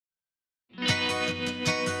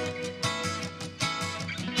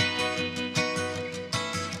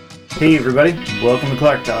Hey everybody, welcome to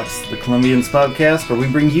Clark Talks, the Columbians podcast where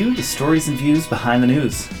we bring you the stories and views behind the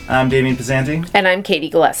news. I'm Damian Pizzanti. And I'm Katie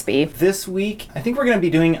Gillespie. This week, I think we're going to be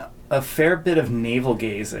doing a fair bit of navel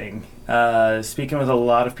gazing. Speaking with a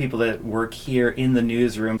lot of people that work here in the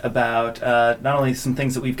newsroom about not only some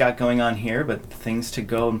things that we've got going on here, but things to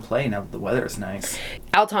go and play now that the weather is nice.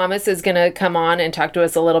 Al Thomas is going to come on and talk to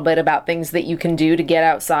us a little bit about things that you can do to get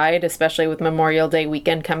outside, especially with Memorial Day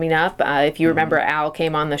weekend coming up. If you remember, Al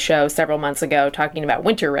came on the show several months ago talking about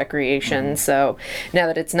winter recreation. So now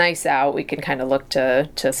that it's nice out, we can kind of look to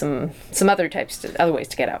some other ways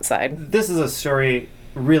to get outside. This is a story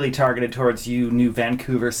really targeted towards you new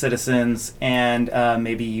Vancouver citizens and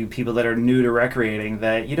maybe you people that are new to recreating,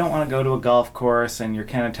 that you don't want to go to a golf course and you're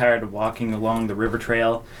kind of tired of walking along the river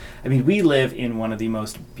trail. I mean, we live in one of the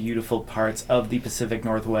most beautiful parts of the Pacific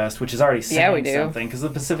Northwest, which is already saying something, because the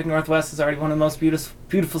Pacific Northwest is already one of the most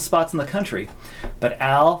beautiful spots in the country. But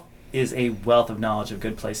Al is a wealth of knowledge of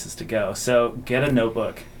good places to go. So get a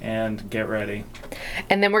notebook and get ready.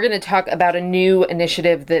 And then we're going to talk about a new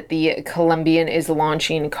initiative that the Columbian is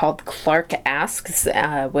launching called Clark Asks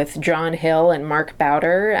with John Hill and Mark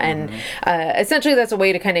Bowder. And essentially that's a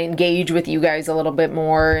way to kind of engage with you guys a little bit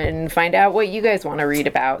more and find out what you guys want to read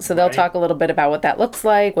about. So they'll talk a little bit about what that looks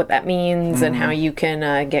like, what that means, and how you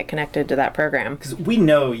can get connected to that program. Because we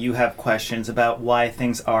know you have questions about why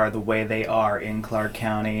things are the way they are in Clark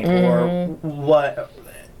County, or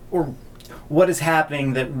what is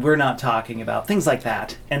happening that we're not talking about, things like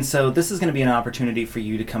that. And so this is going to be an opportunity for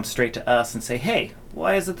you to come straight to us and say, hey,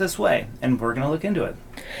 why is it this way? And we're going to look into it.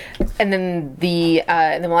 And then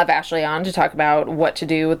and then we'll have Ashley on to talk about what to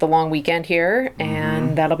do with the long weekend here,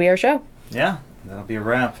 and that'll be our show. Yeah, that'll be a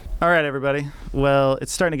wrap. All right, everybody. Well,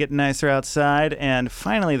 it's starting to get nicer outside, and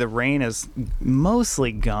finally the rain is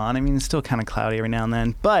mostly gone. I mean, it's still kind of cloudy every now and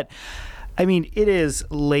then, but I mean, it is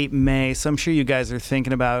late May, so I'm sure you guys are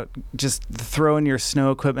thinking about just throwing your snow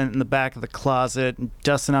equipment in the back of the closet,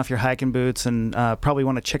 dusting off your hiking boots, and probably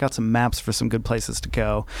want to check out some maps for some good places to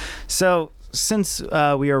go. So since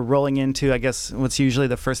we are rolling into, I guess, what's usually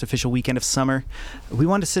the first official weekend of summer, we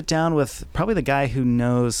wanted to sit down with probably the guy who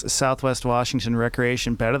knows Southwest Washington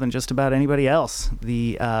recreation better than just about anybody else,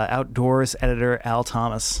 the outdoors editor, Al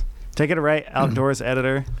Thomas. Take it away, outdoors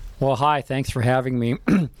editor. Well, hi. Thanks for having me.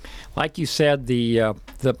 Like you said, the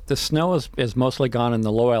snow is mostly gone in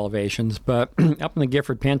the low elevations, but up in the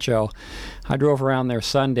Gifford Pinchot, I drove around there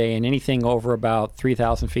Sunday, and anything over about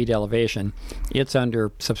 3,000 feet elevation, it's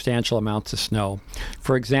under substantial amounts of snow.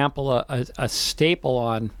 For example, a staple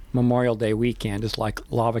on Memorial Day weekend is like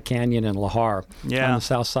Lava Canyon and Lahar on the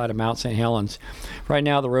south side of Mount St. Helens. Right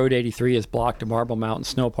now, the Road 83 is blocked to Marble Mountain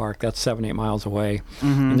Snow Park. That's 7-8 miles away.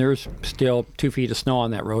 And there's still 2 feet of snow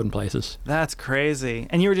on that road in places. That's crazy.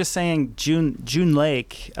 And you were just saying June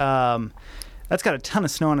Lake, that's got a ton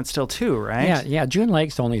of snow on it still too, right? Yeah. June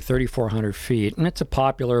Lake's only 3,400 feet, and it's a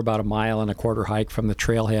popular about 1.25 mile hike from the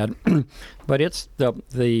trailhead. But it's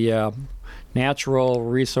the Natural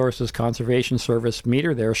Resources Conservation Service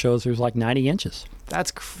meter there shows there's like 90 inches.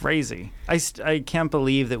 That's crazy. I can't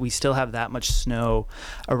believe that we still have that much snow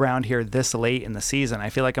around here this late in the season. I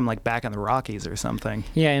feel like I'm like back in the Rockies or something.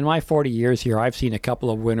 Yeah, in my 40 years here, I've seen a couple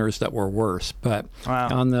of winters that were worse. But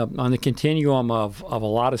on the continuum of a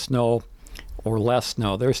lot of snow or less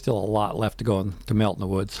snow, there's still a lot left to go to melt in the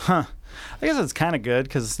woods. I guess it's kind of good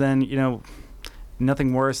because then,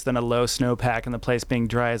 nothing worse than a low snowpack and the place being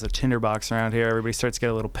dry as a tinderbox around here. Everybody starts to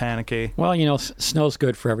get a little panicky. Well, snow's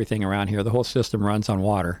good for everything around here. The whole system runs on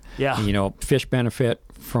water. Yeah. And, fish benefit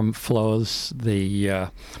from flows.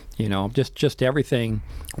 Just everything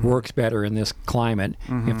works better in this climate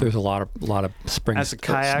if there's a lot of spring snow. As a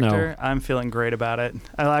kayaker, I'm feeling great about it.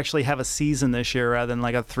 I'll actually have a season this year rather than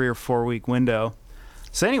like a 3 or 4 week window.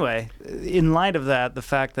 So anyway, in light of that, the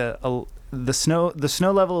fact that the snow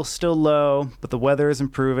level is still low, but the weather is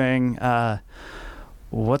improving.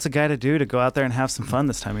 What's a guy to do to go out there and have some fun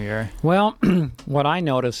this time of year? Well, what I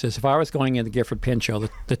noticed is if I was going in the Gifford Pinchot,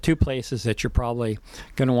 the two places that you're probably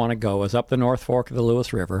going to want to go is up the North Fork of the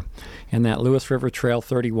Lewis River, and that Lewis River Trail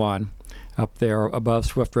 31 up there above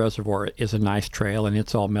Swift Reservoir is a nice trail, and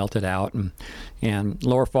it's all melted out. And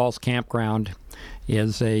Lower Falls Campground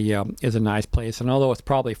is a nice place, and although it's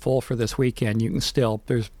probably full for this weekend,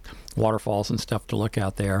 there's waterfalls and stuff to look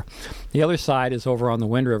at there. The other side is over on the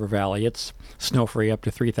Wind River Valley. It's snow-free up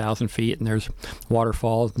to 3,000 feet, and there's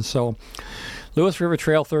waterfalls. And so Lewis River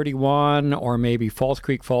Trail 31 or maybe Falls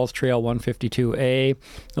Creek Falls Trail 152A,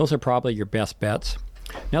 those are probably your best bets.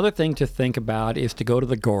 Another thing to think about is to go to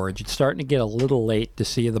the gorge. It's starting to get a little late to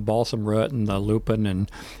see the balsam root and the lupin and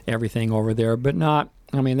everything over there, but not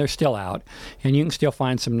I mean, they're still out, and you can still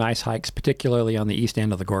find some nice hikes, particularly on the east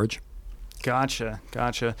end of the gorge. Gotcha.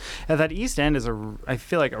 And that east end is I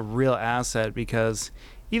feel like a real asset because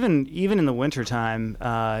even in the wintertime,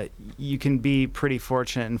 you can be pretty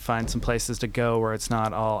fortunate and find some places to go where it's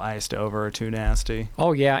not all iced over or too nasty.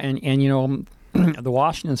 Oh yeah, and you know, the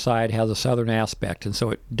Washington side has a southern aspect, and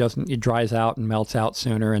so it dries out and melts out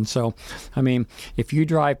sooner. And so, I mean, if you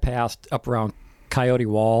drive past up around Coyote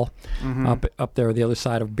Wall, up there, the other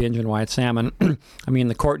side of Binge and White Salmon. I mean,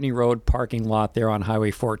 the Courtney Road parking lot there on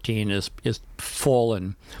Highway 14 is full,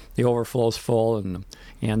 and the overflow's full,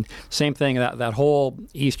 and same thing, that whole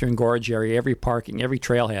Eastern Gorge area, every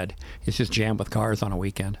trailhead is just jammed with cars on a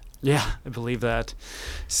weekend. Yeah, I believe that.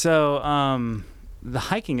 So the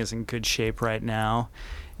hiking is in good shape right now.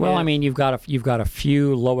 Well, I mean, you've got a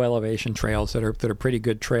few low elevation trails that are pretty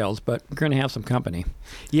good trails, but you're going to have some company.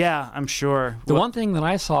 Yeah, I'm sure. The one thing that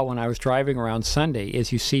I saw when I was driving around Sunday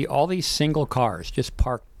is you see all these single cars just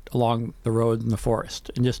parked along the road in the forest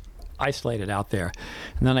and just isolated out there.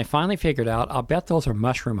 And then I finally figured out, I'll bet those are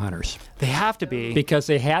mushroom hunters. They have to be. Because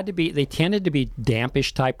they tended to be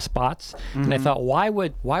dampish type spots. And I thought, why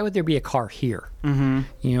would there be a car here? You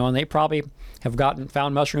know, and they probably have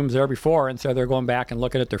found mushrooms there before, and so they're going back and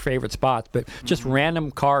looking at their favorite spots, but just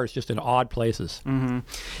random cars just in odd places. You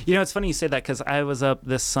know, it's funny you say that because I was up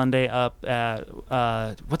this Sunday up at,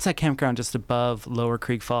 what's that campground just above Lower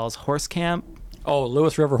Creek Falls? Horse Camp? Oh,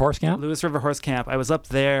 Lewis River Horse Camp? Lewis River Horse Camp. I was up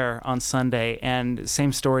there on Sunday, and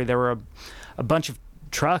same story. There were a bunch of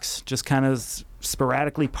trucks just kind of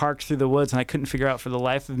sporadically parked through the woods, and I couldn't figure out for the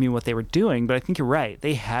life of me what they were doing, but I think you're right.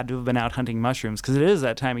 They had to have been out hunting mushrooms because it is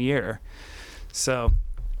that time of year. So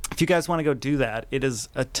if you guys want to go do that, it is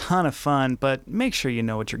a ton of fun, but make sure you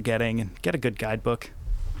know what you're getting and get a good guidebook.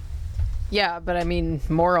 Yeah, but I mean,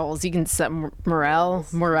 morels, you can sell morel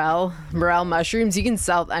mushrooms. You can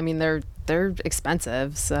sell, I mean, they're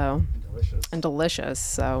expensive, so. And delicious,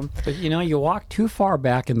 so. But you know, you walk too far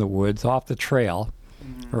back in the woods off the trail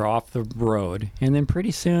or off the road, and then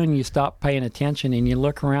pretty soon you stop paying attention and you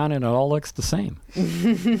look around and it all looks the same.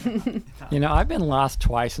 You know, I've been lost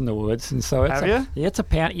twice in the woods, and so it's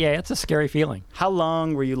a scary feeling. How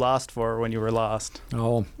long were you lost for when you were lost?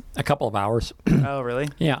 Oh, a couple of hours. Oh, really?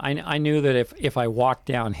 Yeah, I knew that if I walked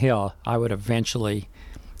downhill, I would eventually,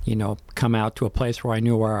 you know, come out to a place where I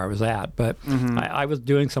knew where I was at. But I was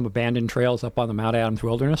doing some abandoned trails up on the Mount Adams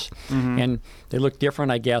Wilderness, and they looked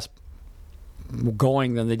different, I guess,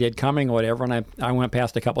 going than they did coming or whatever. And I went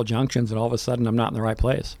past a couple junctions, and all of a sudden I'm not in the right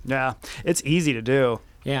place. Yeah, it's easy to do.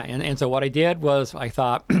 Yeah, and so what I did was I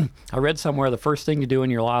thought, I read somewhere the first thing to do when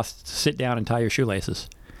you're lost is to sit down and tie your shoelaces.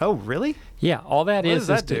 Oh, really? Yeah, all that is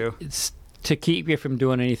it's to keep you from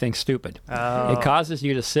doing anything stupid. Oh. It causes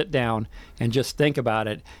you to sit down and just think about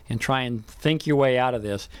it and try and think your way out of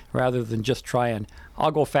this rather than just try and,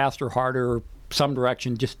 I'll go faster, harder, some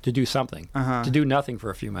direction just to do something, to do nothing for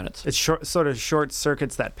a few minutes. It sort of short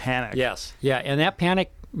circuits that panic. Yes. Yeah, and that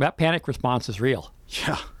panic response is real.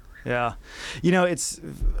 Yeah. You know, it's,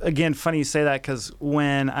 again, funny you say that because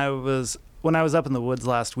when I was up in the woods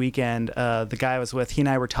last weekend, the guy I was with, he and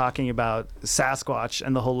I were talking about Sasquatch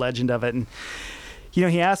and the whole legend of it. And, you know,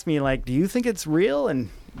 he asked me, like, do you think it's real? And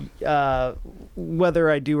whether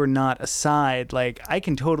I do or not aside, like, I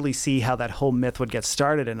can totally see how that whole myth would get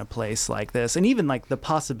started in a place like this. And even, like, the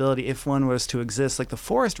possibility if one was to exist, like, the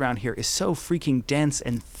forest around here is so freaking dense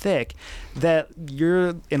and thick that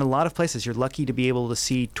you're, in a lot of places, you're lucky to be able to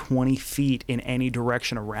see 20 feet in any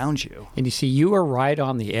direction around you. And you see, you are right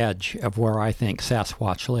on the edge of where I think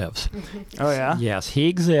Sasquatch lives. Oh, yeah? Yes, he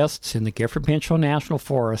exists in the Gifford Pinchot National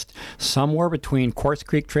Forest, somewhere between Quartz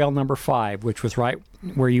Creek Trail number 5, which was right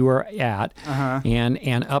where you were at,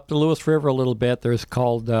 and up the Lewis River a little bit, there's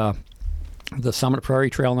called the Summit Prairie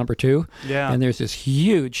Trail number 2. Yeah. And there's this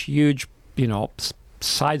huge, you know,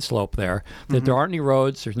 side slope there that there aren't any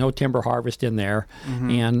roads, there's no timber harvest in there,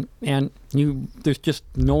 and there's just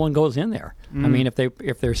no one goes in there. I mean,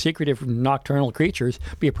 if they're secretive nocturnal creatures,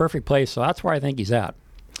 it'd be a perfect place. So that's where I think he's at.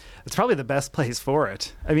 It's probably the best place for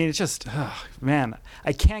it. I mean, it's just, man,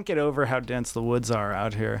 I can't get over how dense the woods are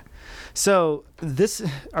out here. So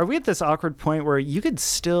are we at this awkward point where you could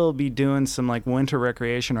still be doing some like winter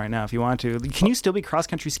recreation right now if you want to? Can you still be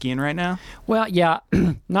cross-country skiing right now? Well, yeah,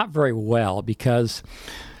 not very well, because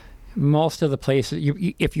most of the places,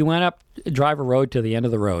 if you went up, drive a road to the end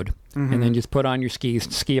of the road, and then just put on your skis,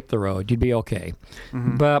 ski up the road, you'd be okay.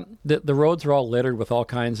 But the roads are all littered with all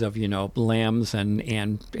kinds of, you know, limbs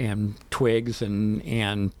and twigs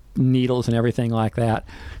and needles and everything like that.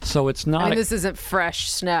 So it's not. I mean, this isn't fresh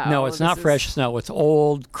snow. No, it's not fresh snow. It's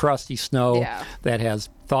old, crusty snow that has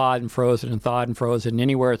thawed and frozen and thawed and frozen.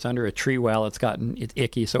 Anywhere it's under a tree well, it's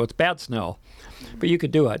icky. So it's bad snow. But you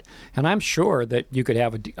could do it. And I'm sure that you could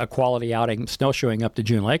have a quality outing snowshoeing up to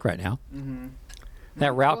June Lake right now. Mm-hmm.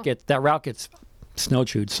 That route gets snow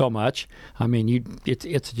chewed so much. I mean,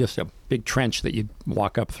 it's just a big trench that you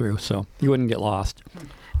walk up through, so you wouldn't get lost.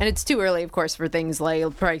 And it's too early, of course, for things like,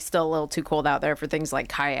 probably still a little too cold out there for things like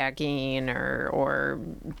kayaking or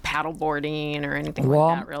paddleboarding or anything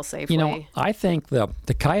like that real safely. You know, I think the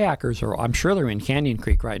kayakers I'm sure they're in Canyon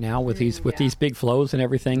Creek right now with these big flows and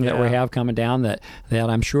everything that we have coming down that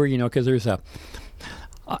I'm sure, because there's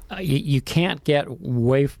you can't get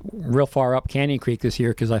real far up Canyon Creek this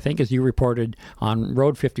year because I think, as you reported on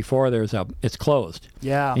Road 54, it's closed.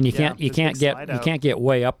 Yeah, and you can't get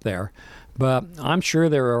way up there. But I'm sure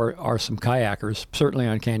there are some kayakers certainly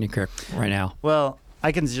on Canyon Creek right now. Well,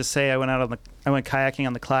 I can just say I went kayaking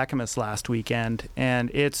on the Clackamas last weekend, and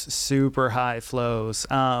it's super high flows.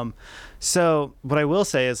 So what I will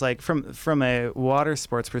say is, like, from a water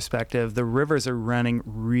sports perspective, the rivers are running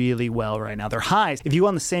really well right now. They're high. If you go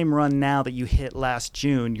on the same run now that you hit last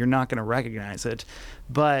June, you're not going to recognize it.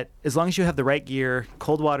 But as long as you have the right gear,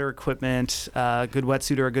 cold water equipment, a good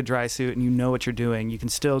wetsuit or a good dry suit, and you know what you're doing, you can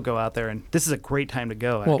still go out there. And this is a great time to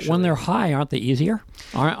go, actually. Well, when they're high, aren't they easier?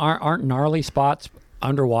 Aren't gnarly spots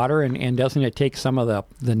underwater, and doesn't it take some of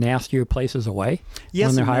the nastier places away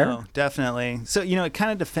when they're higher? No, definitely. So it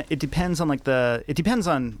kind of it depends on it depends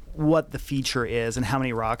on what the feature is and how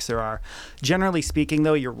many rocks there are. Generally speaking,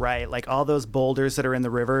 though, you're right. Like, all those boulders that are in the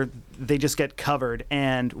river, they just get covered,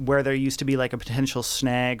 and where there used to be like a potential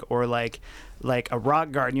snag or like a rock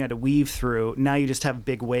garden you had to weave through, now you just have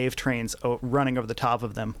big wave trains running over the top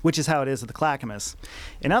of them, which is how it is at the Clackamas.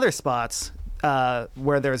 In other spots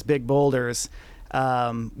where there's big boulders,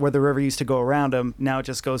 where the river used to go around them, now it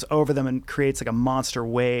just goes over them and creates like a monster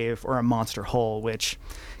wave or a monster hole, which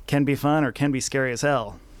can be fun or can be scary as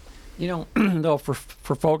hell. Though, for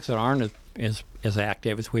folks that aren't as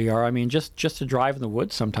active as we are, I mean, just to drive in the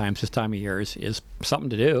woods sometimes this time of year is something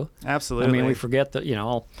to do. Absolutely. I mean, we forget that,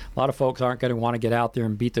 a lot of folks aren't going to want to get out there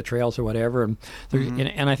and beat the trails or whatever. And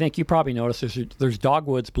and I think you probably noticed there's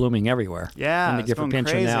dogwoods blooming everywhere. Yeah, in the Gifford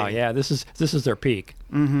Pinchot now. Yeah, this is their peak.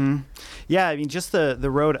 Mm-hmm. Yeah, I mean, just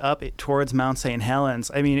the road up towards Mount St.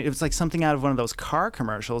 Helens, I mean, it was like something out of one of those car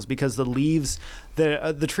commercials, because the leaves,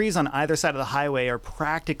 the trees on either side of the highway are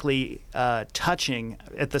practically touching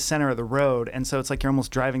at the center of the road, and so it's like you're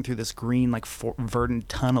almost driving through this green, like, verdant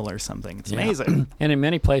tunnel or something. It's amazing. And in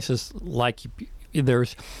many places, like,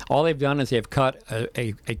 all they've done is they've cut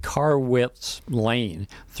a car width lane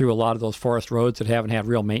through a lot of those forest roads that haven't had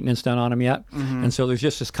real maintenance done on them yet. Mm-hmm. And so there's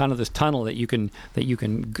just this tunnel that you can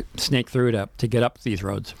snake through to get up these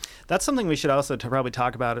roads. That's something we should also probably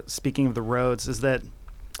talk about, speaking of the roads, is that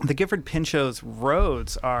the Gifford Pinchot's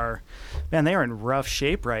roads they are in rough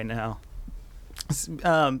shape right now.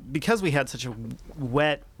 Because we had such a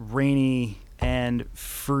wet, rainy, and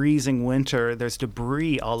freezing winter, there's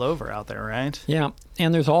debris all over out there, right? Yeah,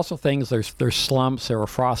 and there's also things, there's slumps, there are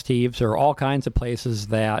frost heaves, there are all kinds of places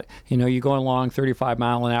that, you go along 35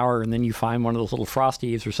 mile an hour and then you find one of those little frost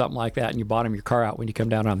heaves or something like that, and you bottom your car out when you come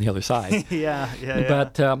down on the other side. yeah.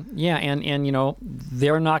 But, and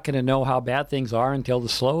they're not going to know how bad things are until the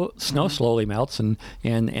snow slowly melts and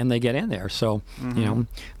they get in there. So,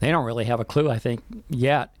 they don't really have a clue, I think,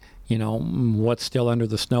 yet, what's still under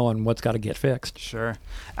the snow and what's got to get fixed. Sure.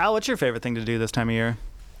 Al, what's your favorite thing to do this time of year?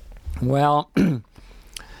 Well,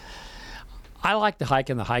 I like to hike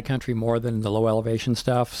in the high country more than the low elevation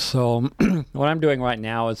stuff. So what I'm doing right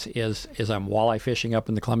now is I'm walleye fishing up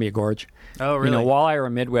in the Columbia Gorge. Oh, really? Walleye are a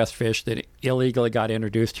Midwest fish that illegally got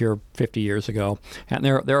introduced here 50 years ago, and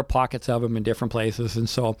there are pockets of them in different places. And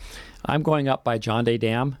so I'm going up by John Day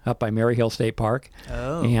Dam, up by Maryhill State Park,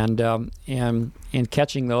 and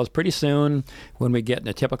catching those pretty soon when we get in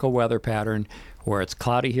a typical weather pattern where it's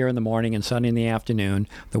cloudy here in the morning and sunny in the afternoon.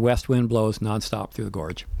 The west wind blows nonstop through the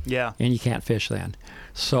gorge. Yeah. And you can't fish then.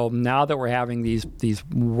 So now that we're having these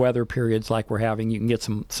weather periods like we're having, you can get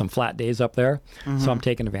some flat days up there. Mm-hmm. So I'm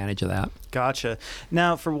taking advantage of that. Gotcha.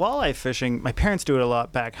 Now, for walleye fishing, my parents do it a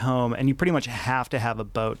lot back home, and you pretty much have to have a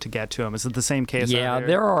boat to get to them. Is it the same case? Yeah,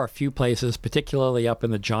 there are a few places, particularly up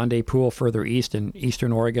in the John Day Pool further east in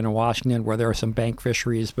eastern Oregon and Washington, where there are some bank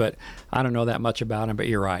fisheries, but I don't know that much about them. But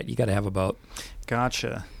you're right. You got to have a boat.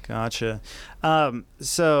 Gotcha.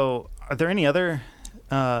 So are there any other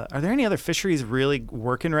Are there any other fisheries really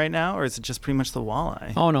working right now, or is it just pretty much the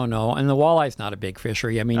walleye? Oh no, and the walleye's not a big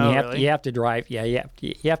fishery. I mean, you have to drive. Yeah,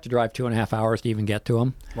 you have to drive 2.5 hours to even get to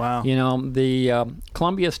them. Wow. The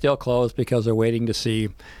Columbia's still closed because they're waiting to see.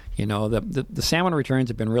 The salmon returns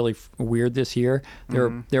have been really weird this year.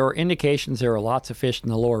 There are indications there are lots of fish in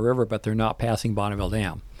the lower river, but they're not passing Bonneville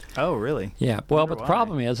Dam. Oh, really? Yeah. Well, but the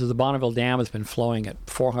problem is the Bonneville Dam has been flowing at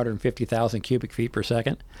 450,000 cubic feet per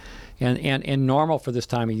second. And normal for this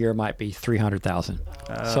time of year might be 300,000.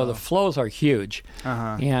 So the flows are huge.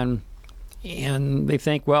 And they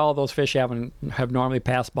think, well, those fish have normally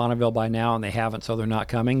passed Bonneville by now, and they haven't, so they're not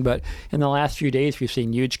coming. But in the last few days, we've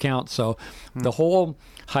seen huge counts. So the whole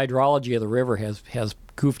hydrology of the river has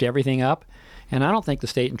goofed everything up. And I don't think the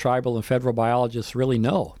state and tribal and federal biologists really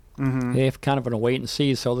know. They have kind of a wait and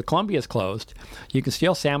see. So the Columbia is closed. You can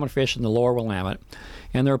still salmon fish in the lower Willamette.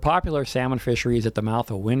 And there are popular salmon fisheries at the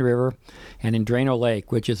mouth of Wind River and in Drano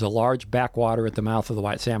Lake, which is a large backwater at the mouth of the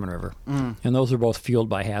White Salmon River. And those are both fueled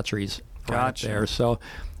by hatcheries right there. So,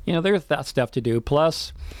 there's that stuff to do.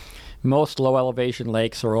 Plus, most low elevation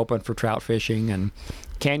lakes are open for trout fishing, and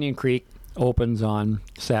Canyon Creek opens on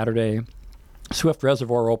Saturday. Swift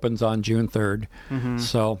Reservoir opens on June 3rd.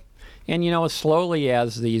 So, and as slowly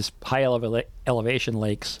as these high elevation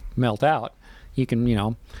lakes melt out, you can,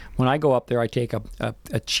 when I go up there, I take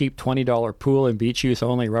a cheap $20 pool and beach use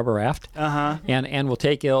only rubber raft, and we'll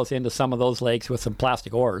take those into some of those lakes with some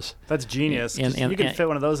plastic oars. That's genius. And you can fit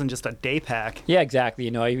one of those in just a day pack. Yeah, exactly.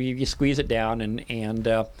 You squeeze it down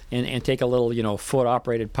and take a little foot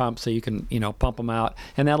operated pump so you can pump them out,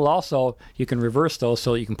 and that'll also you can reverse those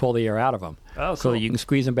so you can pull the air out of them. Oh, cool. So you can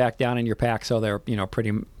squeeze them back down in your pack so they're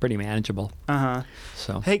pretty manageable.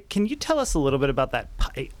 So hey, can you tell us a little bit about that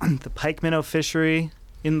the pike minnow fishery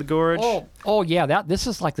in the gorge? Oh yeah, this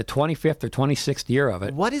is like the 25th or 26th year of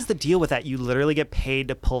it. What is the deal with that? You literally get paid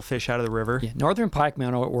to pull fish out of the river? Yeah, northern pike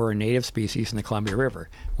minnow were a native species in the Columbia River.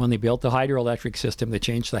 When they built the hydroelectric system, they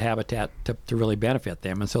changed the habitat to really benefit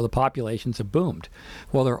them, and so the populations have boomed.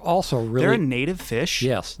 Well, they're also they're a native fish?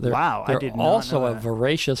 Yes. Wow, they're I did not also know a that.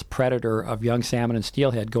 Voracious predator of young salmon and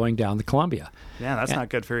steelhead going down the Columbia. Yeah, that's not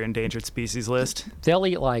good for your endangered species list. They'll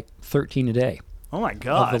eat like 13 a day. Oh my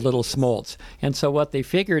God. Of the little smolts. And so what they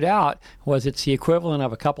figured out was it's the equivalent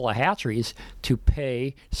of a couple of hatcheries to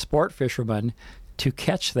pay sport fishermen to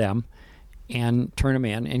catch them and turn them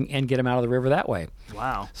in and get them out of the river that way.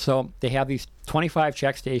 Wow. So they have these 25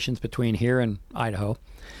 check stations between here and Idaho,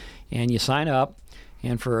 and you sign up,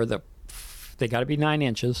 and they got to be 9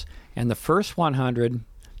 inches, and the first 100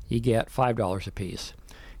 you get $5 a piece.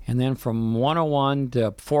 And then from 101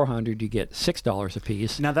 to 400, you get $6 a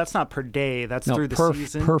piece. Now, that's not per day. That's through the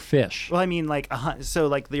season? Per fish. Well, I mean, so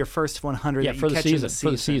like your first 100 yeah, that for you the catch season, in the season.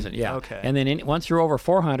 For the season, yeah. Okay. And then once you're over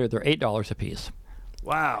 400, they're $8 a piece.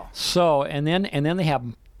 Wow. So, and then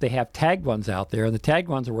they have tagged ones out there, and the tagged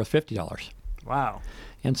ones are worth $50. Wow.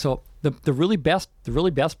 And so the really best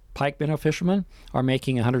pike minnow fishermen are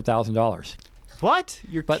making $100,000. What?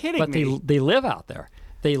 You're kidding me. But they live out there.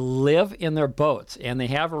 They live in their boats, and they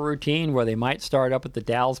have a routine where they might start up at the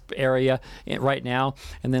Dalles area right now,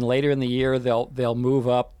 and then later in the year they'll move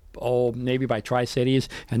up, maybe by Tri-Cities,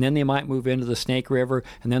 and then they might move into the Snake River,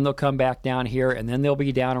 and then they'll come back down here, and then they'll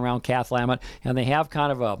be down around Cathlamet, and they have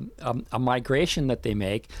kind of a migration that they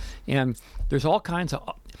make, and there's all kinds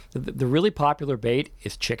of the really popular bait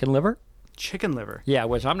is chicken liver. Chicken liver. Yeah,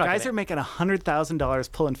 which I'm not. Guys are making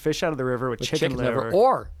 $100,000 pulling fish out of the river with chicken liver.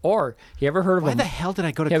 Or you ever heard of Why the hell did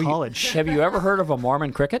I go to college? Have you ever heard of a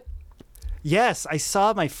Mormon cricket? Yes, I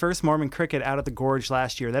saw my first Mormon cricket out of the gorge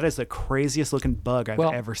last year. That is the craziest looking bug I've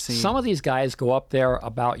ever seen. Some of these guys go up there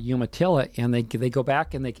about Umatilla, and they go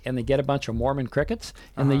back and they get a bunch of Mormon crickets,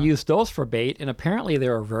 and they use those for bait, and apparently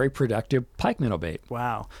they're a very productive pike minnow bait.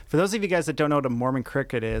 Wow. For those of you guys that don't know what a Mormon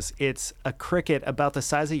cricket is, it's a cricket about the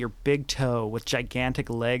size of your big toe with gigantic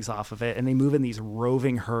legs off of it, and they move in these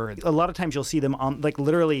roving herds. A lot of times you'll see them on, like,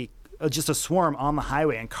 literally just a swarm on the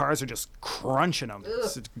highway, and cars are just crunching them.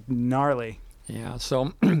 It's gnarly. Yeah, so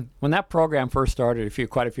when that program first started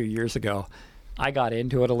quite a few years ago, I got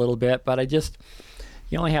into it a little bit, but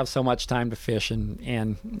you only have so much time to fish, and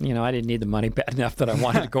I didn't need the money bad enough that I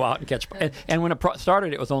wanted to go out and catch. And when it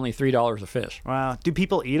started, it was only $3 a fish. Wow. Do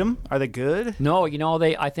people eat them? Are they good? No,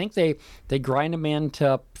 I think they grind them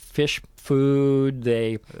into fish food.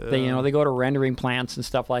 They go to rendering plants and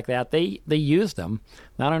stuff like that. They use them.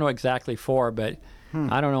 I don't know exactly but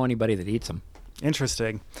I don't know anybody that eats them.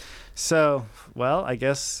 Interesting. So, well, I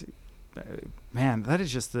guess Man, that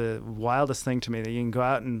is just the wildest thing to me, that you can go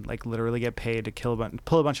out and like literally get paid to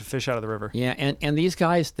pull a bunch of fish out of the river. Yeah, and these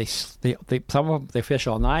guys, they some of them, they fish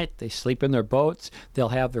all night. They sleep in their boats. They'll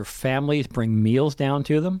have their families bring meals down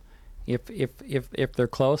to them if they're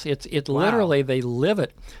close. It's Wow. literally, they live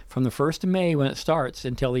it from the 1st of May when it starts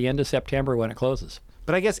until the end of September when it closes.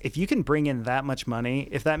 But I guess if you can bring in that much money,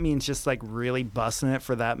 if that means just like really busting it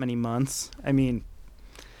for that many months, I mean,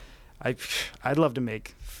 I'd love to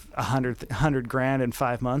make $100 grand in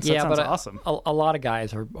 5 months. That sounds awesome. A lot of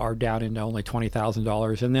guys are down into only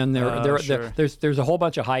 $20,000, and then Sure. there's a whole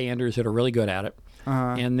bunch of high enders that are really good at it,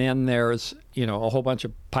 and then there's a whole bunch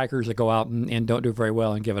of pikers that go out and don't do very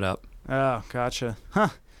well and give it up. Oh, gotcha. Huh.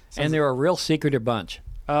 And they're a real secretive bunch.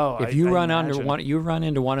 Oh, If you run imagine.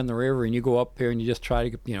 into one in the river, and you go up here and you just try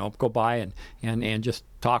to go by and just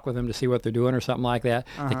talk with them to see what they're doing or something like that,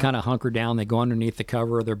 they kind of hunker down. They go underneath the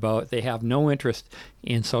cover of their boat. They have no interest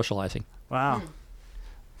in socializing. Wow.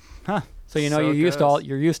 Huh. So you're used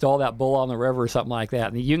to all that bull on the river or something like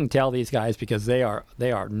that, and you can tell these guys because they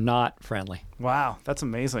are not friendly. Wow, that's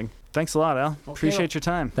amazing. Thanks a lot, Al. Appreciate your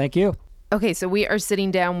time. Thank you. Okay, so we are sitting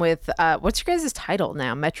down with what's your guys' title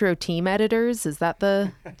now? Metro Team Editors? Is that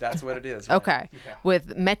the? That's what it is. Right? Okay,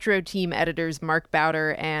 with Metro Team Editors Mark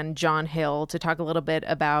Bowder and John Hill to talk a little bit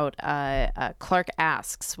about Clark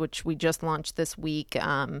Asks, which we just launched this week.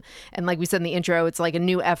 And like we said in the intro, it's like a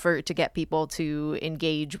new effort to get people to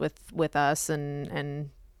engage with us and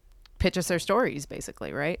pitch us their stories,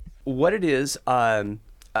 basically, right? What it is,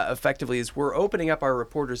 effectively, is we're opening up our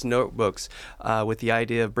reporters' notebooks with the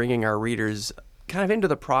idea of bringing our readers kind of into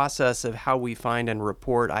the process of how we find and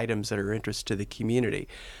report items that are of interest to the community.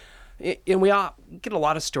 And we get a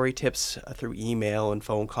lot of story tips through email and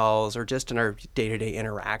phone calls, or just in our day-to-day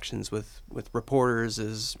interactions with reporters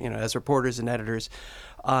as reporters and editors.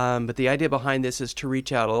 But the idea behind this is to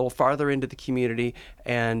reach out a little farther into the community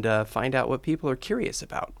and find out what people are curious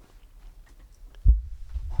about.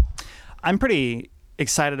 I'm pretty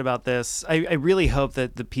excited about this. I really hope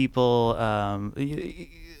that the people, I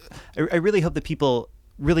really hope that people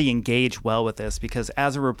really engage well with this, because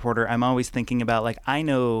as a reporter, I'm always thinking about, like, I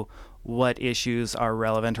know what issues are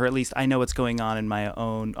relevant, or at least I know what's going on in my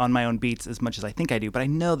own beats as much as I think I do. But I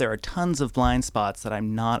know there are tons of blind spots that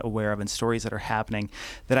I'm not aware of, and stories that are happening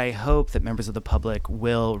that I hope that members of the public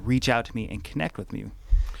will reach out to me and connect with me.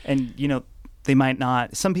 And, they might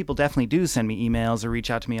not. Some people definitely do send me emails or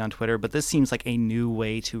reach out to me on Twitter, but this seems like a new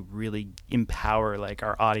way to really empower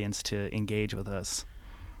our audience to engage with us.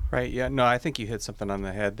 Right. Yeah. No, I think you hit something on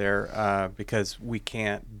the head there, because we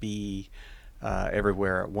can't be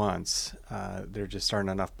everywhere at once. There just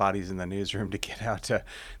aren't enough bodies in the newsroom to get out to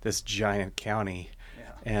this giant county.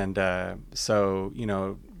 Yeah. And so,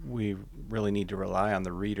 we really need to rely on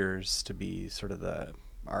the readers to be sort of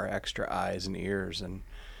our extra eyes and ears, and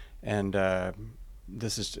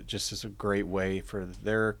this is just a great way for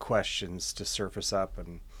their questions to surface up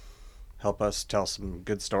and help us tell some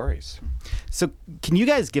good stories. So can you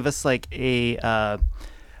guys give us like a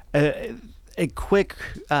quick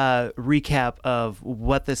recap of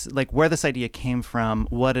what this, like, where this idea came from,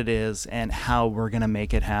 what it is, and how we're going to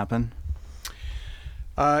make it happen?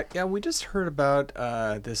 Yeah, we just heard about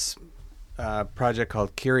this project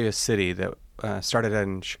called Curious City that started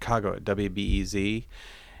in Chicago at WBEZ.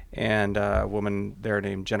 And a woman there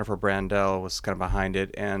named Jennifer Brandel was kind of behind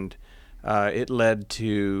it, and it led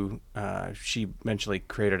to she eventually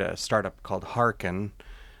created a startup called Harken,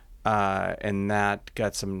 and that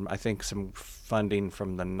got some funding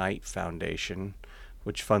from the Knight Foundation,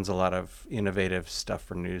 which funds a lot of innovative stuff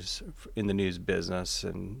for news in the news business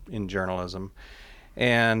and in journalism.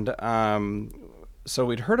 And so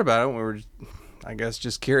we'd heard about it, and we were, I guess,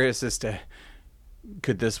 just curious as to,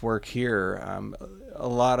 could this work here? A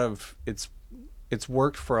lot of it's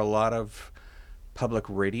worked for a lot of public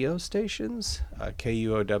radio stations.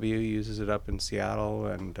 KUOW uses it up in Seattle,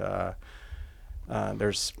 and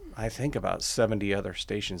there's, I think, about 70 other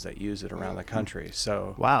stations that use it around the country.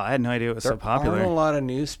 So wow, I had no idea it was so popular. There aren't a lot of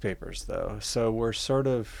newspapers, though, so we're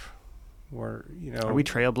Are we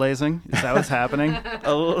trailblazing? Is that what's happening?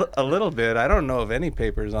 a little bit. I don't know of any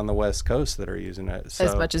papers on the West Coast that are using it. So.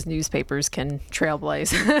 As much as newspapers can trailblaze.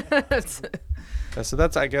 So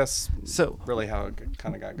that's, I guess, really how it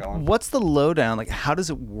kind of got going. What's the lowdown? Like, how does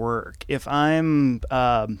it work? If I'm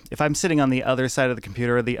sitting on the other side of the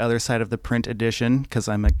computer or the other side of the print edition, because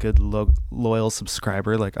I'm a good loyal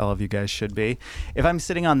subscriber, like all of you guys should be. If I'm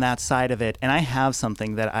sitting on that side of it and I have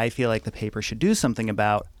something that I feel like the paper should do something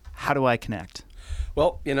about, how do I connect?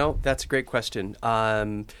 Well, that's a great question.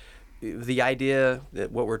 The idea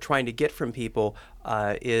that what we're trying to get from people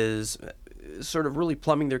is sort of really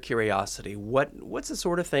plumbing their curiosity. What's the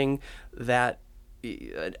sort of thing that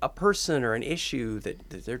a person or an issue that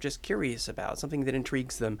they're just curious about, something that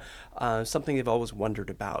intrigues them, something they've always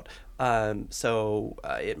wondered about. So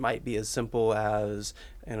it might be as simple as,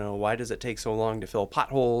 why does it take so long to fill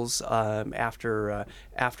potholes after a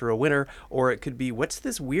winter? Or it could be, what's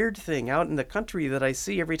this weird thing out in the country that I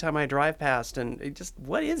see every time I drive past? And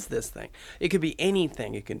what is this thing? It could be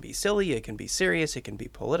anything. It can be silly. It can be serious. It can be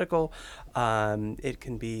political. It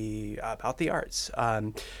can be about the arts.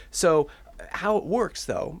 So how it works,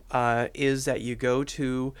 though, is that you go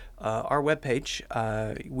to our webpage.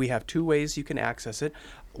 We have two ways you can access it.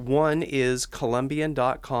 One is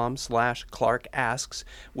Columbian.com/Clark Asks,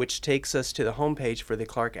 which takes us to the homepage for the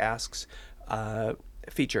Clark Asks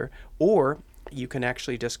feature. Or you can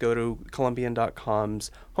actually just go to Columbian.com's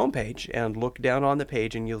homepage and look down on the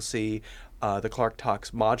page, and you'll see the Clark Talks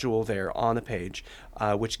module there on the page,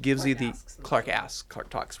 which gives you the Clark Asks, Clark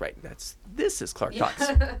Talks, right? This is Clark Talks.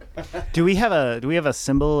 Do we have a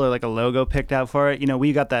symbol or like a logo picked out for it?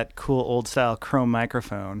 We got that cool old style chrome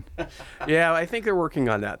microphone. Yeah, I think they're working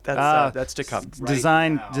on that. That's to come.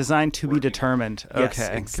 Design to be determined. Yes,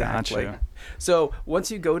 okay, exactly. Gotcha. So once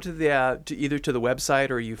you go to the either to the website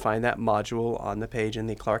or you find that module on the page in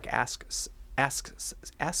the Clark Asks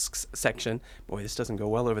section. Boy, this doesn't go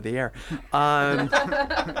well over the air.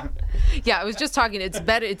 Yeah, I was just talking. It's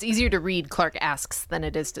better. It's easier to read Clark Asks than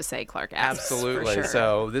it is to say Clark Asks. Absolutely. For sure.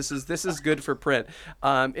 So this is good for print.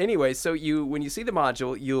 Anyway, so when you see the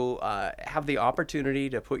module, you'll have the opportunity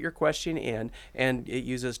to put your question in, and it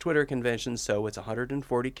uses Twitter conventions, so it's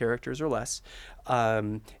 140 characters or less.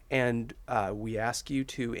 And we ask you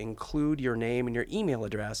to include your name and your email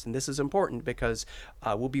address, and this is important because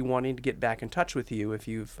we'll be wanting to get back in touch with you if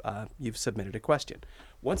you've submitted a question.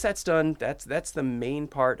 Once that's done, that's the main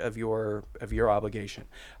part of your obligation.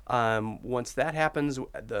 Once that happens,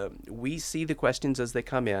 we see the questions as they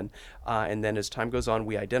come in, and then as time goes on,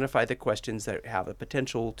 we identify the questions that have a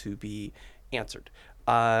potential to be answered,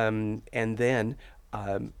 and then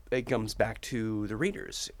it comes back to the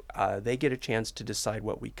readers. They get a chance to decide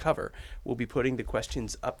what we cover. We'll be putting the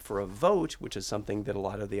questions up for a vote, which is something that a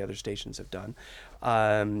lot of the other stations have done,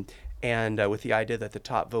 and with the idea that the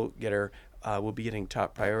top vote getter will be getting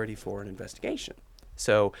top priority for an investigation.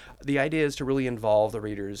 So the idea is to really involve the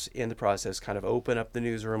readers in the process, kind of open up the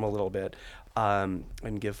newsroom a little bit, and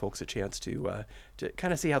give folks a chance to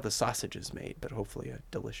kind of see how the sausage is made, but hopefully a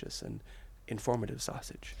delicious and informative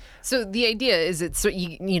sausage. So the idea is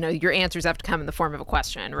your answers have to come in the form of a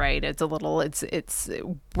question, right?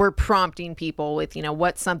 We're prompting people with,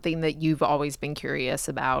 what's something that you've always been curious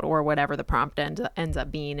about, or whatever the prompt ends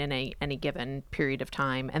up being in any given period of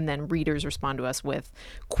time, and then readers respond to us with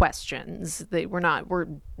questions. We're not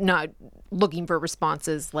looking for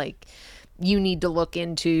responses like, you need to look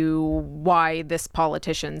into why this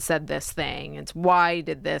politician said this thing. It's why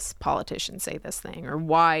did this politician say this thing, or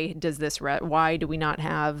why do we not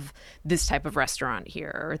have this type of restaurant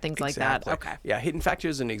here, or things like that. Okay. Yeah. In fact,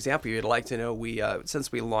 here's an example you'd like to know. We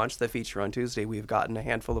since we launched the feature on Tuesday, we've gotten a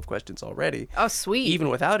handful of questions already. Oh, sweet! Even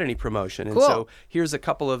without any promotion. Cool. And so here's a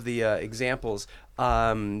couple of the examples.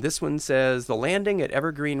 This one says, the landing at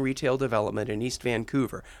Evergreen Retail Development in East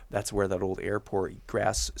Vancouver. That's where that old airport,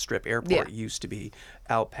 grass strip airport used to be,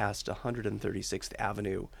 out past 136th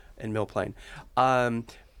Avenue and Mill Plain.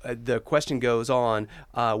 The question goes on,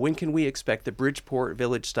 when can we expect the Bridgeport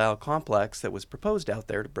Village-style complex that was proposed out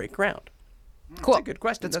there to break ground? Cool. That's a good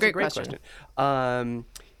question. That's a great question.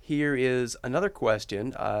 Here is another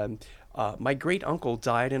question. My great-uncle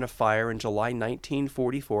died in a fire in July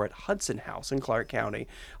 1944 at Hudson House in Clark County.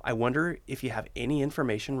 I wonder if you have any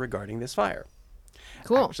information regarding this fire.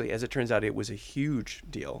 Cool. Actually, as it turns out, it was a huge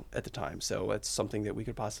deal at the time, so it's something that we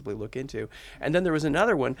could possibly look into. And then there was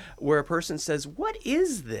another one where a person says, what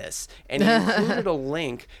is this? And he included a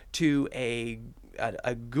link to a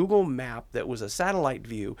Google map that was a satellite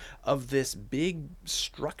view of this big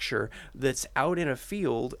structure that's out in a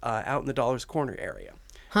field out in the Dollars Corner area.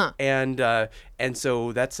 Huh. And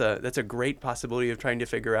so that's a great possibility of trying to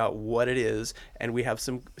figure out what it is, and we have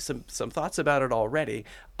some thoughts about it already.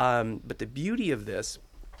 But the beauty of this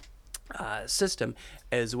system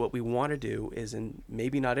is what we want to do is, in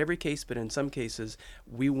maybe not every case, but in some cases,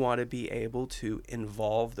 we want to be able to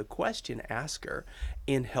involve the question asker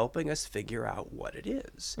in helping us figure out what it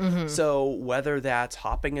is. Mm-hmm. So whether that's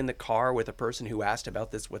hopping in the car with a person who asked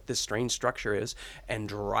about what this strange structure is, and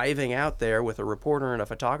driving out there with a reporter and a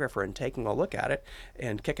photographer and taking a look at it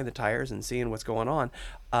and kicking the tires and seeing what's going on,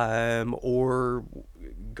 or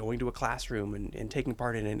going to a classroom and taking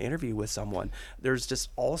part in an interview with someone. There's just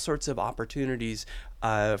all sorts of opportunities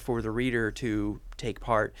for the reader to take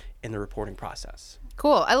part in the reporting process.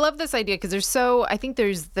 Cool. I love this idea because I think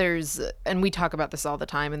there's, and we talk about this all the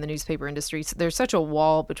time in the newspaper industry. So there's such a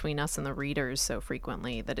wall between us and the readers so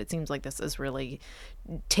frequently that it seems like this is really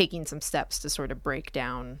taking some steps to sort of break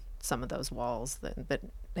down some of those walls that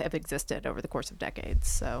have existed over the course of decades.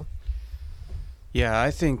 So. Yeah, I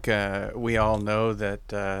think we all know that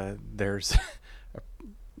there's,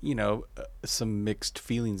 some mixed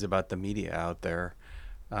feelings about the media out there.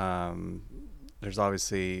 There's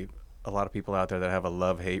obviously a lot of people out there that have a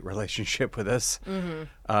love-hate relationship with us.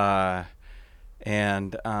 Mm-hmm.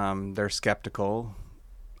 And they're skeptical.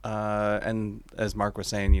 And as Mark was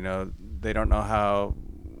saying, they don't know how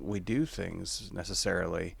we do things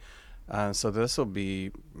necessarily. So this will be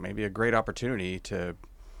maybe a great opportunity to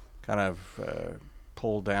kind of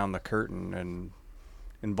pull down the curtain and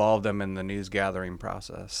involve them in the news gathering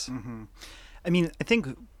process. Mm-hmm. I mean, I think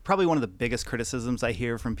probably one of the biggest criticisms I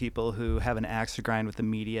hear from people who have an axe to grind with the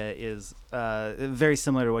media is very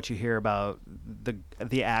similar to what you hear about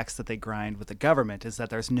the axe that they grind with the government, is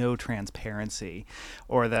that there's no transparency,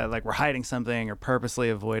 or that like we're hiding something or purposely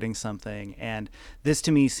avoiding something. And this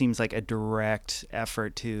to me seems like a direct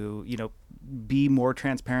effort to, be more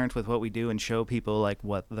transparent with what we do and show people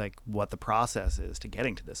what the process is to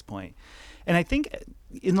getting to this point. And I think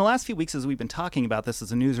in the last few weeks, as we've been talking about this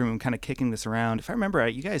as a newsroom, kind of kicking this around, if I remember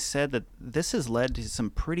right, you guys said that this has led to some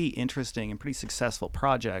pretty interesting and pretty successful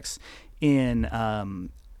projects in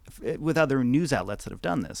with other news outlets that have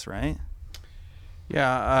done this, right?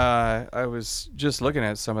 Yeah, I was just looking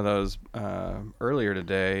at some of those earlier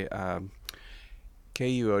today.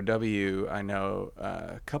 KUOW, I know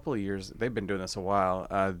a couple of years, they've been doing this a while.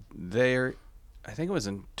 I think it was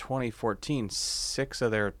in 2014, 6 of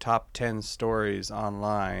their top 10 stories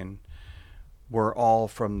online were all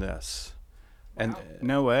from this. And wow.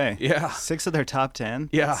 No way. Yeah. 6 of their top 10?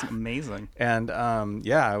 Yeah. That's amazing. And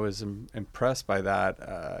I was impressed by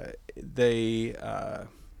that.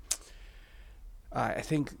 I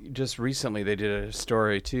think just recently they did a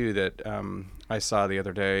story too that I saw the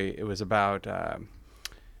other day. It was about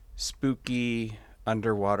spooky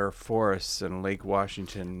underwater forests in Lake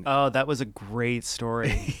Washington. Oh, that was a great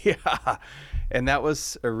story. Yeah. And that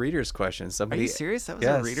was a reader's question. Are you serious? That was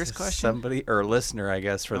a reader's question? Somebody, or listener, I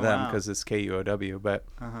guess, for them, because it's KUOW. But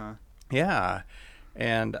yeah.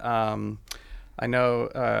 And I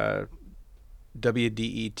know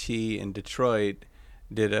WDET in Detroit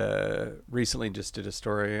recently just did a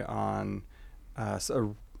story on a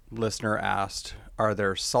listener asked, are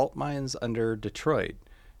there salt mines under Detroit?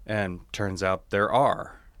 And turns out there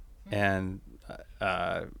are. And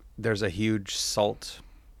there's a huge salt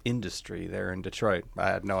industry there in Detroit. I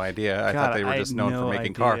had no idea. I thought they were just known for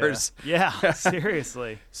making cars. Yeah,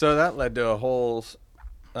 seriously. So that led to a whole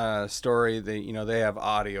story. They have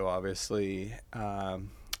audio, obviously, and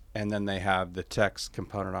then they have the text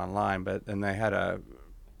component online. But then they had a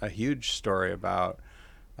huge story about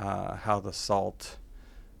how the salt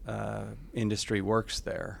industry works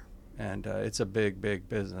there. And it's a big, big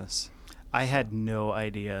business. I had no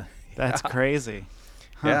idea. That's crazy.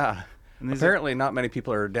 Huh. Yeah. Apparently not many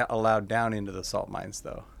people are allowed down into the salt mines,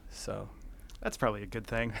 though. So that's probably a good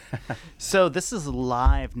thing. So this is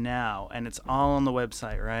live now, and it's all on the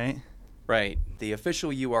website, right? Right. The official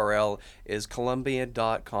URL is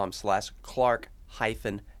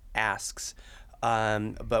Columbia.com/Clark-asks.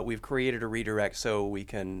 But we've created a redirect so we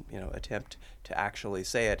can, attempt to actually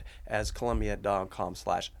say it as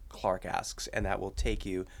Columbia.com/Clark-asks, and that will take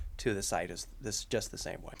you to the site as this just the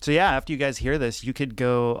same way. So yeah, after you guys hear this, you could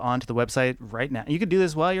go onto the website right now. You could do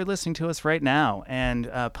this while you're listening to us right now and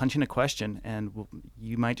punch in a question, and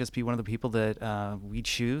you might just be one of the people that we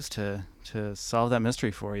choose to solve that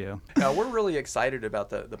mystery for you. We're really excited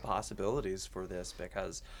about the possibilities for this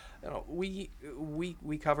because we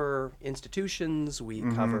cover institutions, we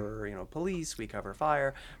cover police, we cover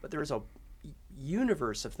fire, but there's a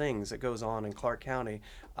universe of things that goes on in Clark County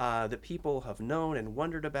that people have known and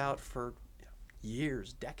wondered about for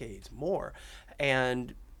years, decades, more,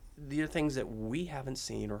 and these are things that we haven't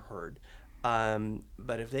seen or heard.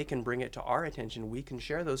 But if they can bring it to our attention, we can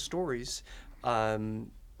share those stories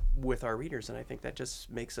with our readers, and I think that just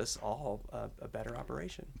makes us all a better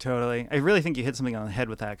operation. Totally. I really think you hit something on the head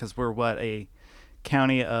with that, because we're a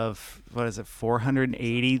county of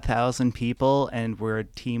 480,000 people, and we're a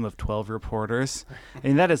team of 12 reporters. I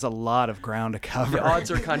mean, that is a lot of ground to cover. The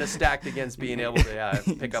odds are kind of stacked against being able to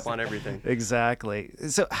pick up on everything. Exactly.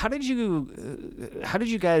 So how did you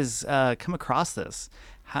guys come across this?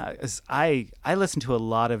 I listen to a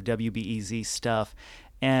lot of WBEZ stuff,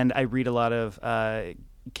 and I read a lot of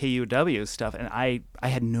KUW stuff, and I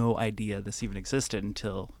had no idea this even existed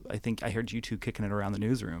until I think I heard you two kicking it around the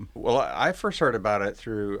newsroom. Well, I first heard about it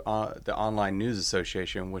through the Online News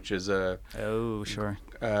Association, which is a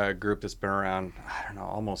group that's been around, I don't know,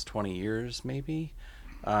 almost 20 years maybe,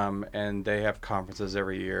 and they have conferences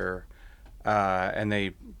every year, and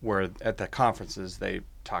at the conferences they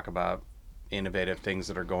talk about innovative things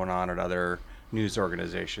that are going on at other news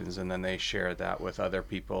organizations, and then they share that with other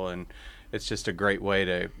people, and it's just a great way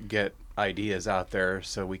to get ideas out there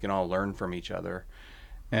so we can all learn from each other.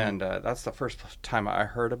 And that's the first time I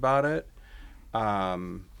heard about it.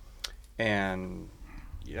 And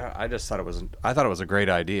yeah, I just thought it was a great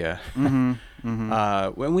idea.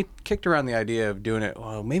 When we kicked around the idea of doing it,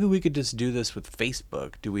 well, maybe we could just do this with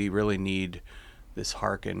Facebook. Do we really need this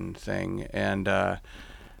Harken thing? And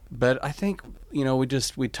but I think,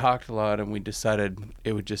 we talked a lot, and we decided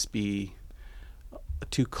it would just be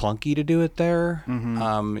too clunky to do it there.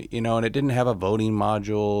 And it didn't have a voting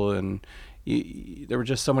module, and there were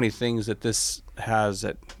just so many things that this has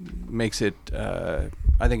that makes it,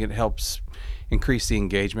 I think it helps increase the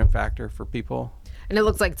engagement factor for people. And it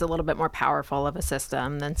looks like it's a little bit more powerful of a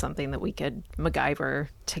system than something that we could MacGyver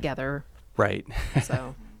together. Right.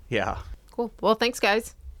 So. Yeah. Cool. Well, thanks,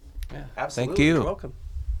 guys. Yeah, absolutely. Thank you. You're welcome.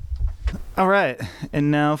 All right,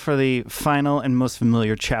 and now for the final and most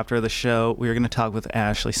familiar chapter of the show, we're going to talk with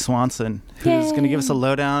Ashley Swanson, who's going to give us a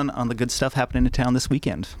lowdown on the good stuff happening in town this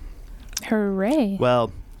weekend. Hooray.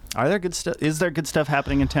 Well, is there good stuff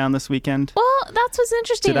happening in town this weekend? Well, that's what's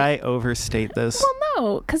interesting. Did I overstate this? Well,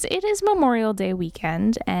 no, because it is Memorial Day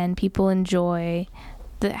weekend, and people enjoy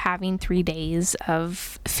having 3 days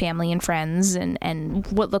of family and friends and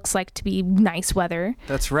what looks like to be nice weather.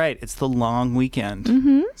 That's right. It's the long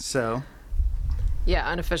weekend. So... Yeah,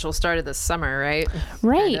 unofficial start of the summer, right?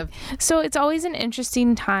 Right. Kind of. So it's always an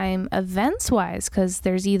interesting time events-wise, because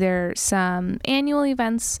there's either some annual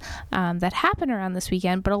events that happen around this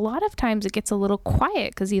weekend, but a lot of times it gets a little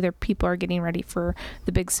quiet because either people are getting ready for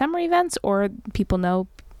the big summer events, or people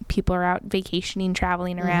are out vacationing,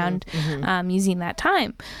 traveling around, using that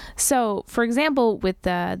time. So, for example, with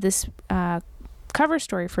this cover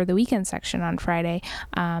story for the weekend section on Friday,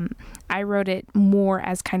 I wrote it more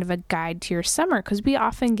as kind of a guide to your summer, because we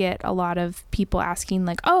often get a lot of people asking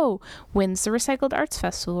like, oh, when's the Recycled Arts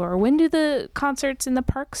Festival, or when do the concerts in the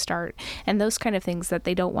park start, and those kind of things that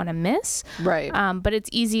they don't want to miss. Right. But it's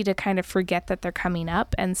easy to kind of forget that they're coming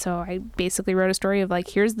up, and so I basically wrote a story of like,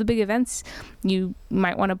 here's the big events you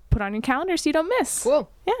might want to put on your calendar so you don't miss.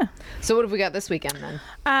 Cool. Yeah. So what have we got this weekend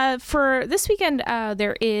then? For this weekend,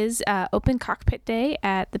 there is Open Cockpit Day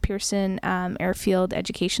at the Pearson Airfield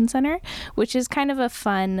Education Center, which is kind of a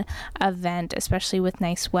fun event, especially with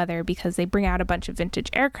nice weather, because they bring out a bunch of vintage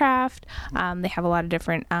aircraft. They have a lot of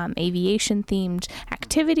different aviation-themed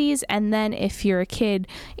activities. And then if you're a kid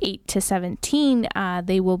 8 to 17,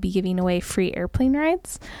 they will be giving away free airplane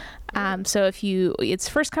rides. So it's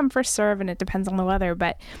first come, first serve, and it depends on the weather,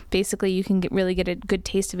 but basically you can really get a good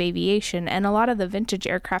taste of aviation. And a lot of the vintage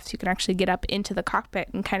aircrafts, you can actually get up into the cockpit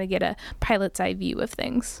and kind of get a pilot's eye view of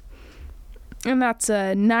things. And that's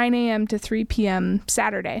 9 a.m. to 3 p.m.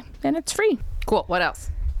 Saturday, and it's free. Cool. What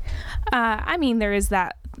else? There is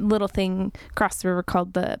that little thing across the river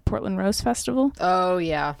called the Portland Rose Festival. Oh,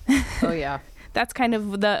 yeah. Oh, yeah. That's kind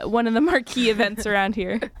of one of the marquee events around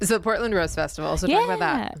here. So Portland Rose Festival. So talk about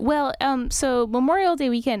that. Well, so Memorial Day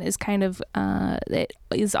weekend is kind of it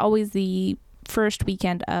is always the first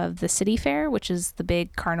weekend of the City Fair, which is the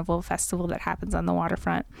big carnival festival that happens on the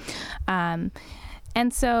waterfront.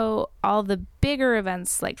 And so all the bigger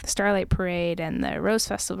events like the Starlight Parade and the Rose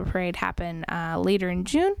Festival Parade happen later in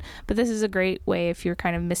June. But this is a great way if you're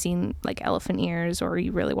kind of missing like elephant ears, or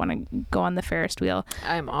you really want to go on the Ferris wheel.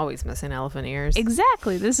 I'm always missing elephant ears.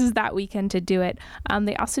 Exactly. This is that weekend to do it.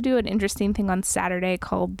 They also do an interesting thing on Saturday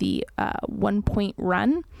called the 1 point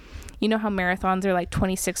run. You know how marathons are like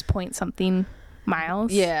 26 point something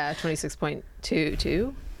miles? Yeah,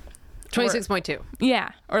 26.22. 26.2. Yeah.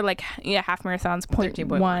 Or like, half marathons,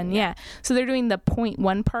 0.1. Yeah. So they're doing the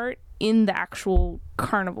 0.1 part in the actual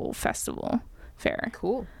carnival festival fair.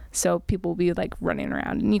 Cool. So people will be like running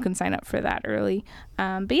around, and you can sign up for that early.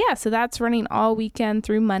 But yeah, so that's running all weekend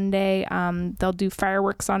through Monday. They'll do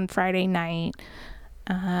fireworks on Friday night.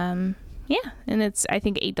 And it's, I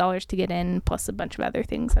think, $8 to get in, plus a bunch of other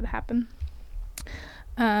things that happen.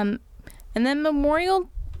 And then Memorial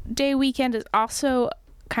Day weekend is also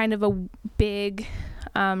kind of a big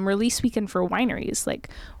release weekend for wineries. Like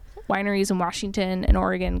wineries in Washington and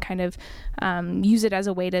Oregon kind of use it as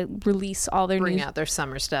a way to release all their Bring new out their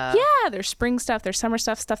summer stuff. yeah, their spring stuff, their summer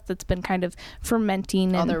stuff that's been kind of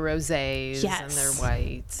fermenting. All And their rosés Yes. and their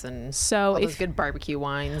whites and so all those if good barbecue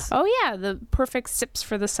wines. oh yeah, the perfect sips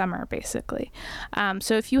for the summer, basically.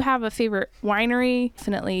 So if you have a favorite winery,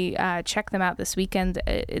 definitely check them out this weekend.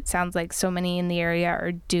 It sounds like so many in the area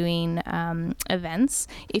are doing events.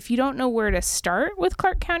 If you don't know where to start with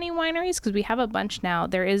Clark County wineries, because we have a bunch now,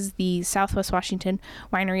 there is the Southwest Washington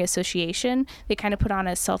Winery Association. They kind of put on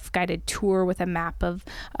a self-guided tour with a map of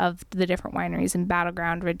the different wineries in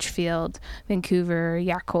Battleground, Ridgefield, Vancouver,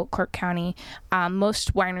 Yakult, Clark County.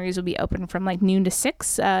 Most wineries will be open from like noon to 6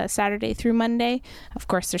 Saturday through Monday. Of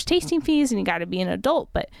course, there's tasting fees and you got to be an adult,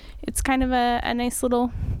 but it's kind of a nice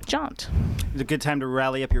little jaunt. It's a good time to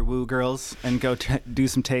rally up your woo girls and go do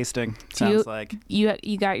some tasting. Sounds like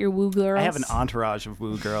You got your woo girls? I have an entourage of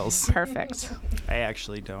woo girls. Perfect. I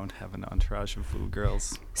actually don't have an entourage of woo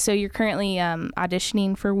girls. So you're currently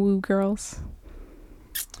auditioning for woo girls?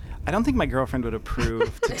 I don't think my girlfriend would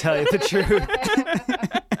approve, to tell you the truth.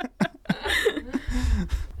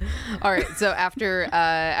 All right. So after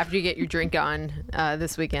you get your drink on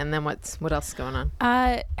this weekend, then what else is going on?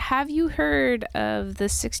 Have you heard of the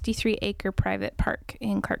 63-acre private park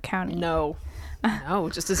in Clark County? No. No,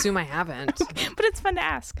 just assume I haven't. But it's fun to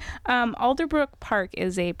ask. Alderbrook Park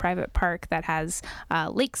is a private park that has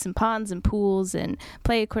lakes and ponds and pools and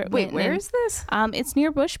play equipment. Wait, where is this? It's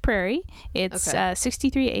near Bush Prairie. It's Okay.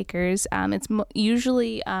 63 acres. It's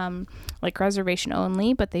usually like reservation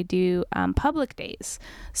only, but they do public days.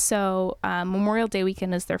 So Memorial Day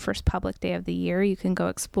weekend is their first public day of the year. You can go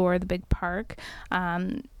explore the big park.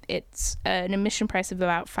 It's an admission price of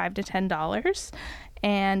about $5 to $10.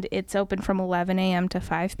 And it's open from 11 a.m. to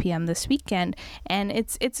 5 p.m. this weekend. And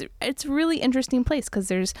it's a really interesting place because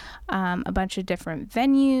there's a bunch of different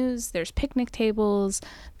venues. There's picnic tables.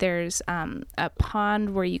 There's a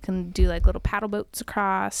pond where you can do like little paddle boats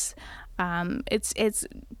across. It's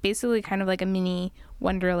basically kind of like a mini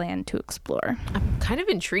Wonderland to explore. I'm kind of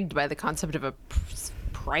intrigued by the concept of a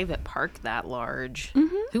private park that large.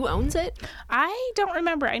 Who owns it? I don't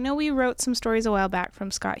remember. I know we wrote some stories a while back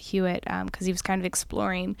from Scott Hewitt because he was kind of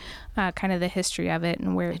exploring kind of the history of it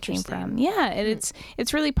and where it came from. Yeah, and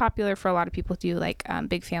it's really popular for a lot of people to do like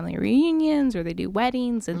big family reunions or they do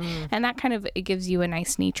weddings and that kind of it gives you a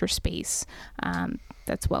nice nature space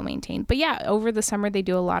that's well maintained. But yeah, over the summer they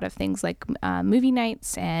do a lot of things like movie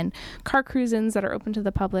nights and car cruise-ins that are open to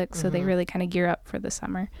the public, so they really kind of gear up for the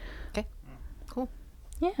summer. Okay, cool.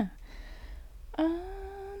 Yeah.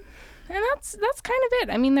 And that's kind of it.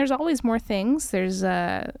 I mean, there's always more things. There's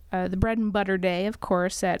the bread and butter day, of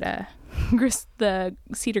course, at the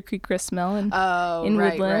Cedar Creek Grist Mill in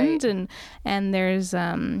Woodland, and there's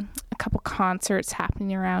a couple concerts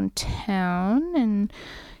happening around town, and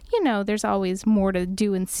you know, there's always more to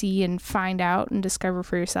do and see and find out and discover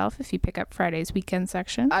for yourself if you pick up Friday's weekend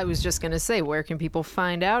section. I was just going to say, where can people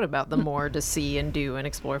find out about the more to see and do and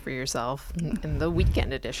explore for yourself in the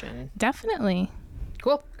weekend edition? Definitely.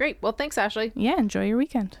 Cool. Great. Well, thanks, Ashley. Yeah, enjoy your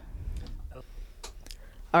weekend.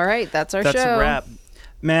 All right. That's our show. That's a wrap.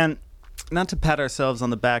 Man, not to pat ourselves on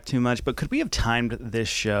the back too much, but could we have timed this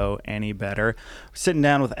show any better? We're sitting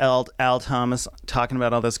down with Al Thomas talking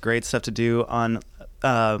about all this great stuff to do on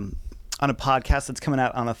a podcast that's coming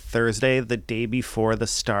out on a Thursday, the day before the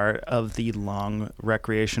start of the long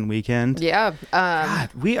recreation weekend. Yeah. God,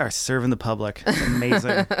 we are serving the public. It's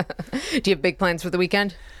amazing. Do you have big plans for the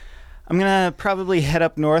weekend? I'm going to probably head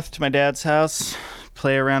up north to my dad's house,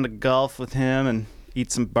 play a round of golf with him, and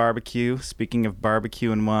eat some barbecue. Speaking of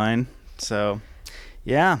barbecue and wine. So,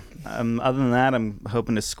 yeah. Other than that, I'm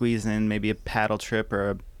hoping to squeeze in maybe a paddle trip or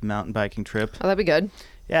a mountain biking trip. Oh, that'd be good.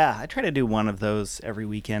 Yeah, I try to do one of those every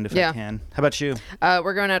weekend if I can. How about you?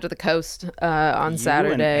 We're going out to the coast on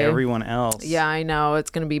Saturday. And everyone else. Yeah, I know it's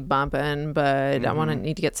going to be bumping, but I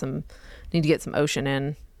need to get some ocean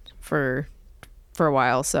in for a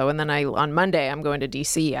while. So, and then on Monday I'm going to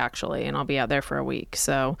DC actually, and I'll be out there for a week.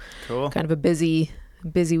 So, cool. Kind of a busy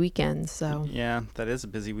weekend. So yeah, that is a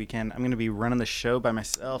busy weekend. I'm going to be running the show by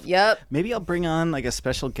myself. Yep. Maybe I'll bring on like a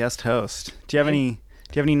special guest host. Do you have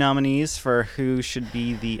any nominees for who should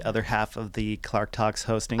be the other half of the Clark Talks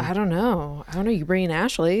hosting? I don't know. You bring in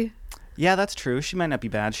Ashley. Yeah, that's true. She might not be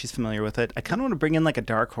bad. She's familiar with it. I kind of want to bring in like a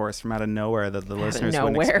dark horse from out of nowhere that the listeners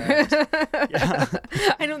wouldn't expect. Yeah.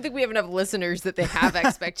 I don't think we have enough listeners that they have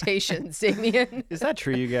expectations, Damien. Is that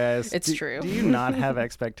true, you guys? It's true. Do you not have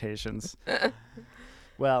expectations?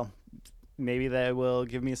 Well, maybe they will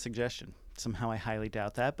give me a suggestion. Somehow I highly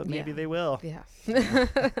doubt that, but maybe Yeah. they will. Yeah.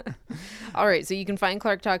 All right. So you can find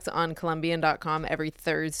Clark Talks on Columbian.com every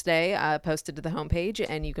Thursday, posted to the homepage.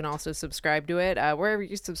 And you can also subscribe to it wherever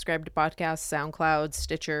you subscribe to podcasts, SoundCloud,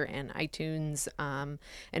 Stitcher, and iTunes. And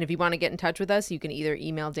if you want to get in touch with us, you can either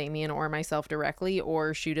email Damien or myself directly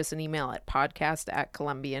or shoot us an email at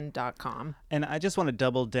podcast@Columbian.com. And I just want to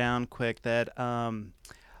double down quick that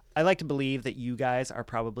I like to believe that you guys are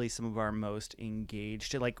probably some of our most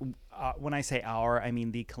engaged. Like when I say our, I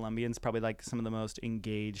mean the Columbians, probably like some of the most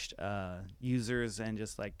engaged users and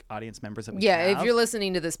just like audience members that we have. If you're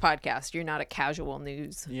listening to this podcast, you're not a casual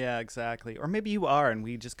news. Yeah, exactly. Or maybe you are and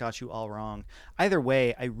we just got you all wrong. Either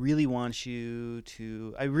way, I really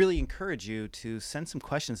encourage you to send some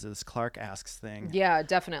questions to this Clark Asks thing. Yeah,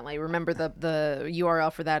 definitely. Remember the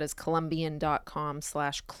URL for that is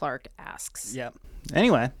Columbian.com/ClarkAsks. Yep.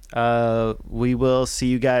 Anyway, we will see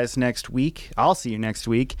you guys next week. I'll see you next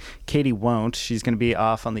week. Katie won't. She's going to be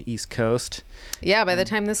off on the East Coast. Yeah, by the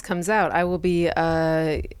time this comes out, I will be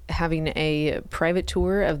having a private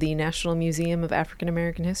tour of the National Museum of African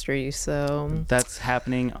American History. So that's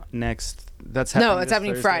happening next. It's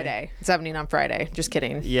happening Thursday. Friday. It's happening on Friday. Just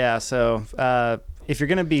kidding. Yeah. So if you're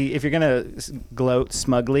gonna gloat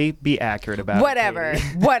smugly, be accurate about it.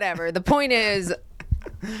 Whatever. The point is,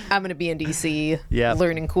 I'm going to be in DC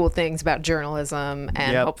learning cool things about journalism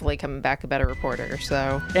and hopefully coming back a better reporter.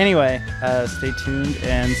 So anyway, stay tuned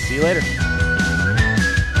and see you later.